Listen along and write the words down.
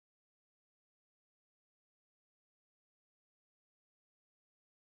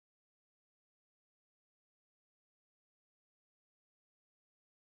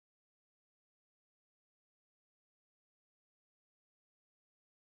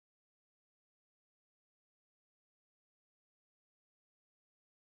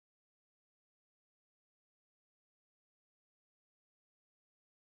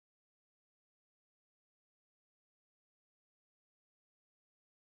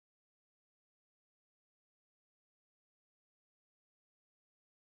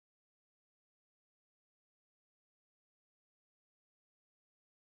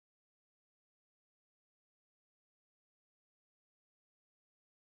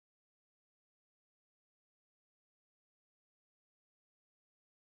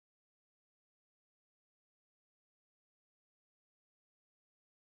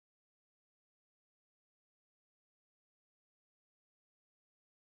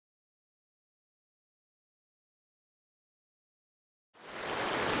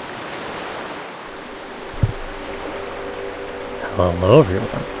Hello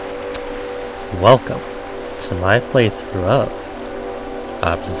everyone, welcome to my playthrough of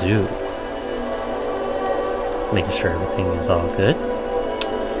ABZU. Making sure everything is all good.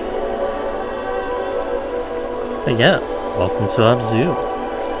 But yeah, welcome to ABZU.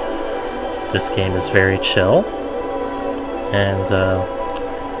 This game is very chill, and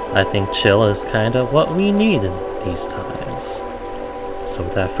I think chill is kind of what we need in these times. So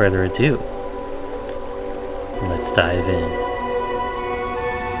without further ado, let's dive in.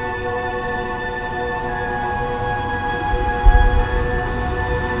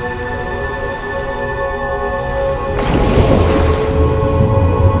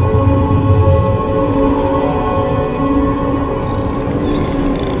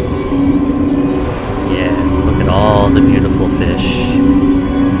 Yes, look at all the beautiful fish.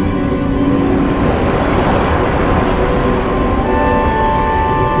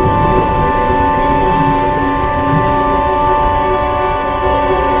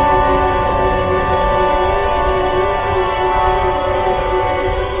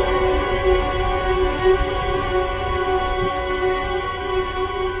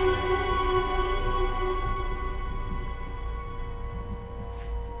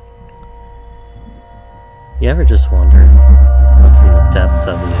 You ever just wonder what's in the depths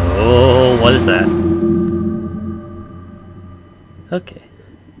of the... Oh, what is that? Okay.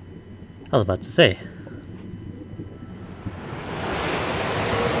 I was about to say.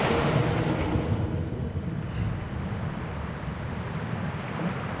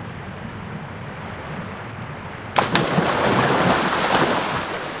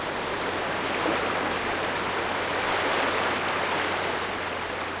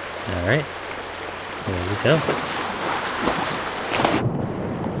 Alright. There we go.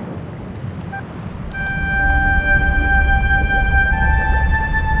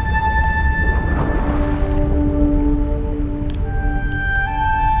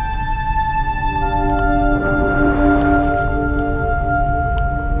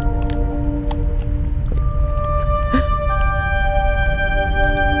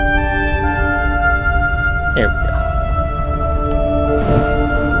 There we go.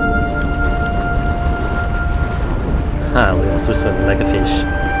 Ah, look at us, we're swimming like a fish.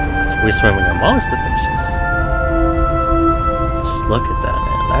 So we're swimming amongst the fishes. Just look at that,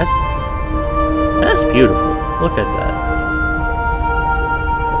 man. That's beautiful. Look at that.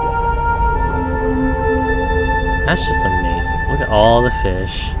 That's just amazing. Look at all the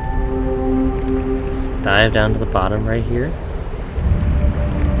fish. Just dive down to the bottom right here.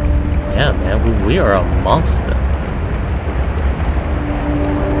 Yeah, man, we are amongst them.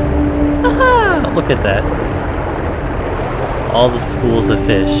 Aha! Look at that. All the schools of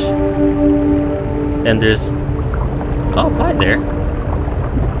fish. And there's... Oh, hi there.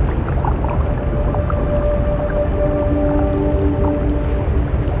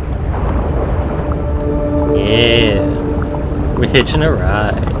 Yeah. We're hitching a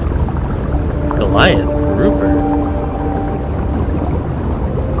ride. Goliath grouper.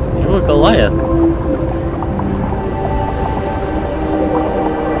 You a Goliath.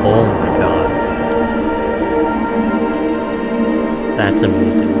 Oh my god. That's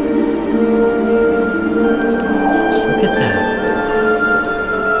amazing. Just look at that.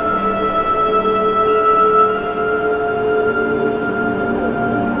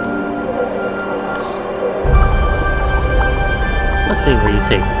 Let's see where you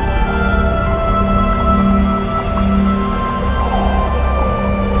take me.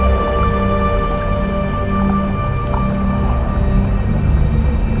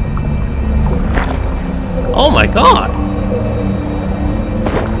 Oh my god!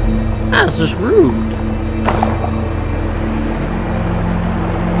 That's just rude.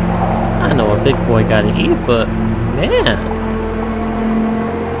 I know a big boy gotta eat, but man.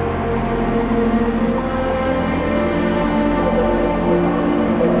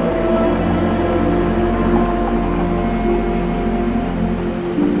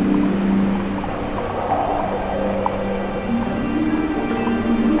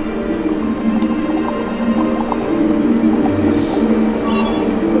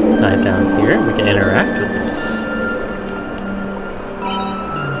 Dive down here and we can interact with this.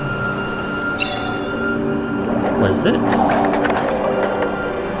 What is this?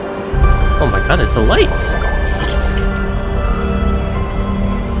 Oh my god, it's a light!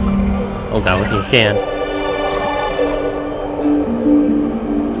 Oh god, we're being scanned.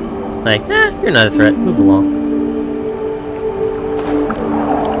 Like, you're not a threat, move along.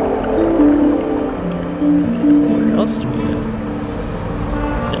 Okay, where else do we go?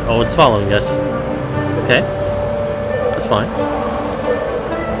 Oh, it's following us. Okay. That's fine.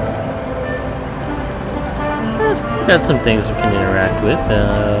 Got some things we can interact with.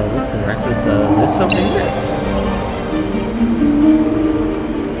 Let's interact with this over here.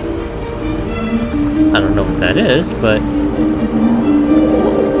 I don't know what that is, but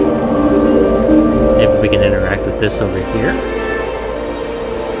maybe we can interact with this over here.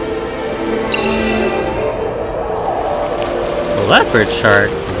 Leopard shark.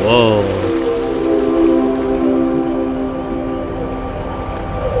 Whoa.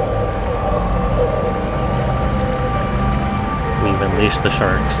 We've unleashed the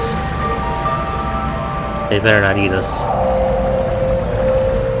sharks. They better not eat us.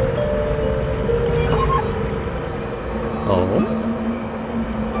 Oh.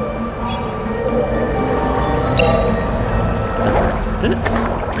 This.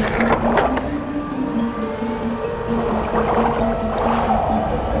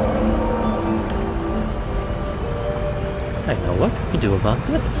 I know, what can we do about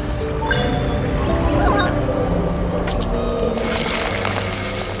this?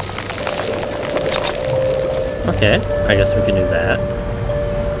 Okay, I guess we can do that.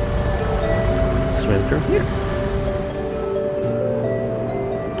 Swim through here.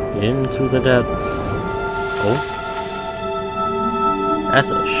 Into the depths. Oh. That's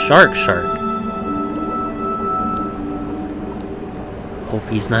a shark. Hope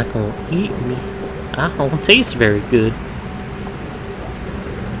he's not gonna eat me. I don't taste very good.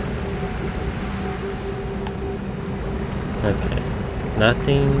 Okay.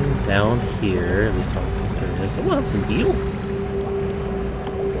 Nothing down here. At least I don't think there is. Oh, what happens in beetle?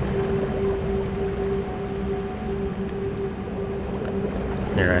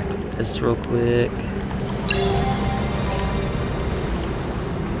 Interact with this real quick.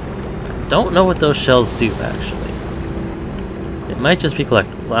 I don't know what those shells do, actually. It might just be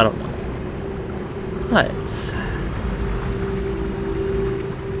collectibles. I don't know. But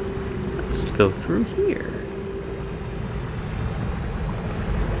let's go through here.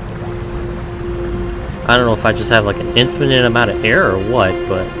 I don't know if I just have like an infinite amount of air or what,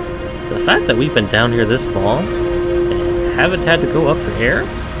 but the fact that we've been down here this long and haven't had to go up for air,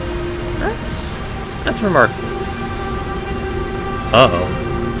 that's remarkable. Uh-oh.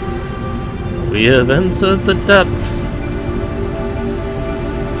 We have entered the depths.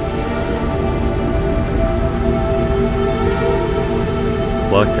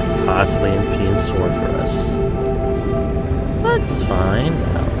 What could possibly be in store for us? Let's find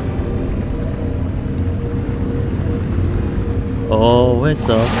out. Oh, it's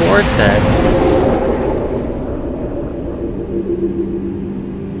a vortex.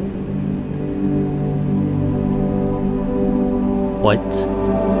 What?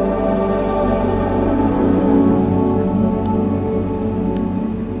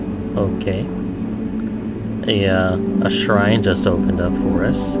 Okay. A shrine just opened up for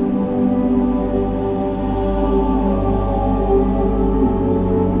us.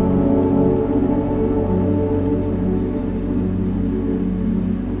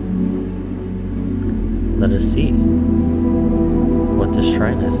 Let us see what this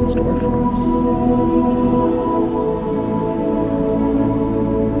shrine has in store for us.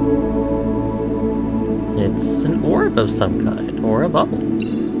 It's an orb of some kind, or a bubble.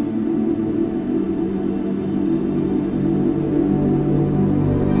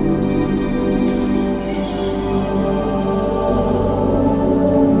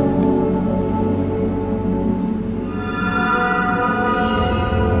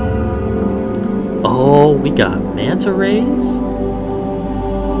 Oh, we got manta rays?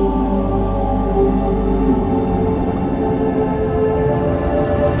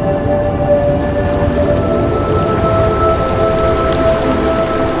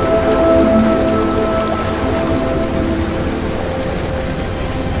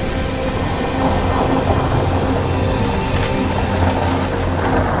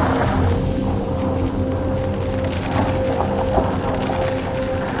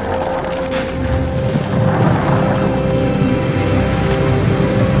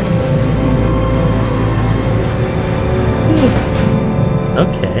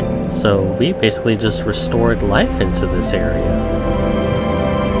 Okay, so we basically just restored life into this area.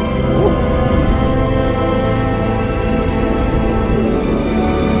 Ooh.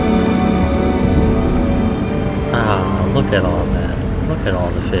 Ah, look at all that. Look at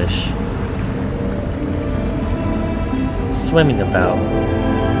all the fish. Swimming about.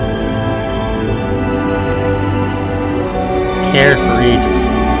 Carefree,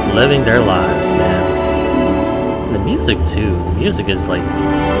 just living their lives, man. The music too. The music is like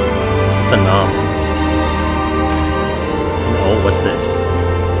phenomenal. Oh, what's this?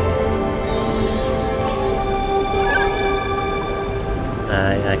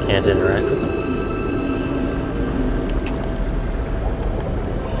 I can't interact with them.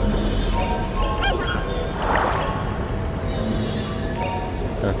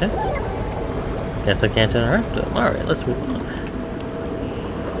 Okay. Guess I can't interrupt him. Alright, let's move on.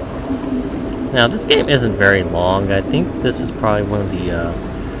 Now, this game isn't very long. I think this is probably one of the,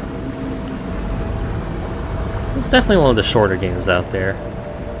 it's definitely one of the shorter games out there.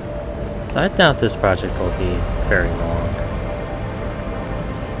 So I doubt this project will be very long.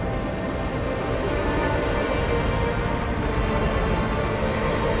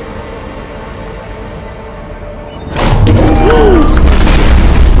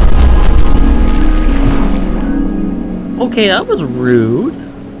 Okay, that was rude.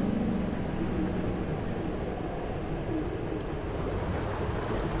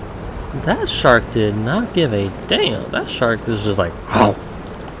 That shark did not give a damn. That shark was just like, oh,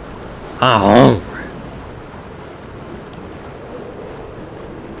 oh.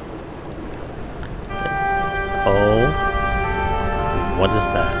 Oh, what is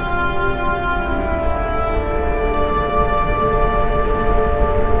that?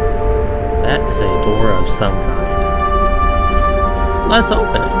 That is a door of some kind. Let's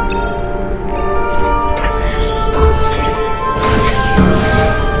open it.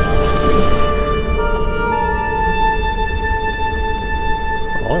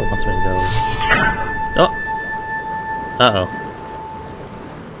 Oh, it wants me to go. Oh! Uh-oh.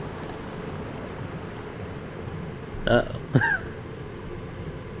 Uh-oh.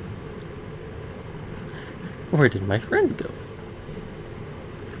 Where did my friend go?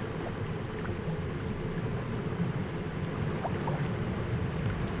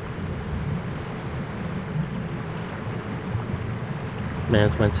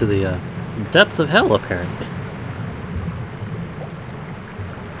 Man's went to the depths of hell, apparently.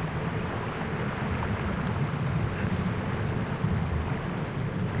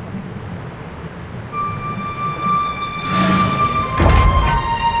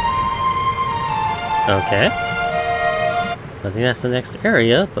 Okay. I think that's the next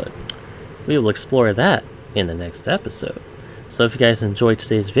area, but we will explore that in the next episode. So if you guys enjoyed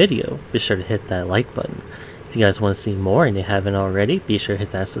today's video, be sure to hit that like button. If you guys want to see more and you haven't already, be sure to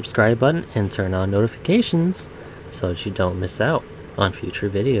hit that subscribe button and turn on notifications so that you don't miss out on future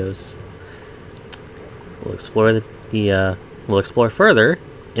videos. We'll explore we'll explore further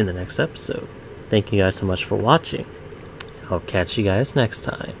in the next episode. Thank you guys so much for watching. I'll catch you guys next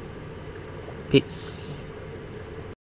time. Peace.